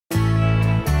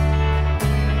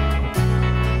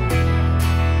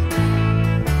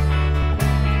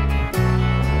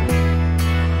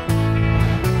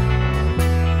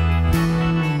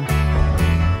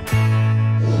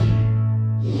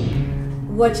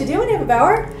What you doing here,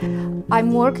 Bauer?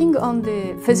 I'm working on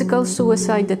the physical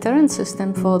suicide deterrent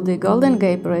system for the Golden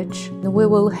Gate Bridge. We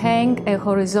will hang a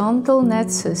horizontal net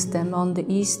system on the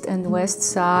east and west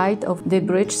side of the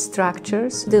bridge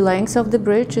structures. The length of the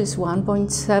bridge is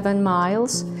 1.7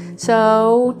 miles,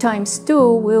 so times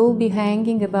 2 we'll be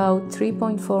hanging about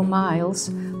 3.4 miles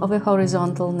of a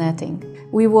horizontal netting.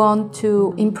 We want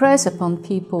to impress upon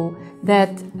people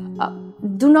that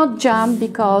do not jump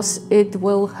because it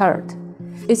will hurt.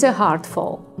 It's a hard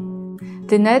fall.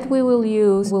 The net we will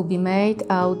use will be made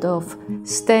out of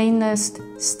stainless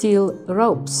steel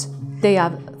ropes. They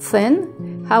are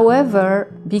thin,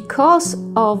 however, because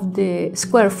of the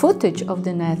square footage of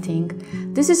the netting,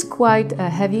 this is quite a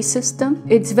heavy system.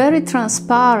 It's very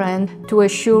transparent to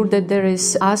assure that there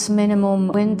is as minimum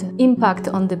wind impact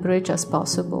on the bridge as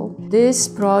possible. This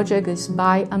project is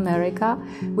Buy America,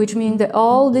 which means that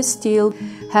all the steel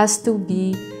has to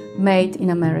be made in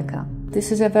America.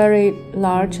 This is a very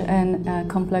large and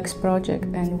complex project,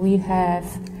 and we have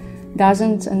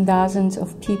dozens and dozens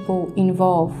of people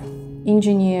involved.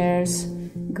 Engineers,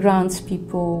 grants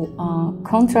people,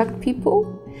 contract people,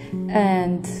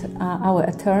 and our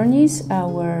attorneys,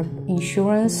 our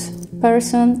insurance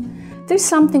person. There's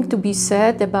something to be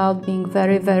said about being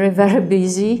very, very, very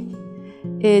busy.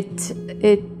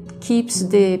 It keeps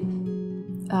the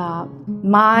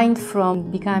mind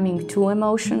from becoming too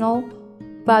emotional.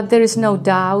 But there is no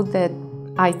doubt that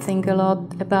I think a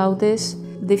lot about this.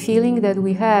 The feeling that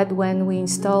we had when we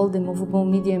installed the movable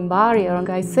median barrier, and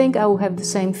I think I will have the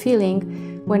same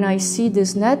feeling when I see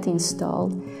this net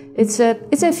installed. It's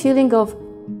a feeling of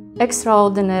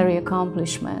extraordinary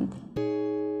accomplishment.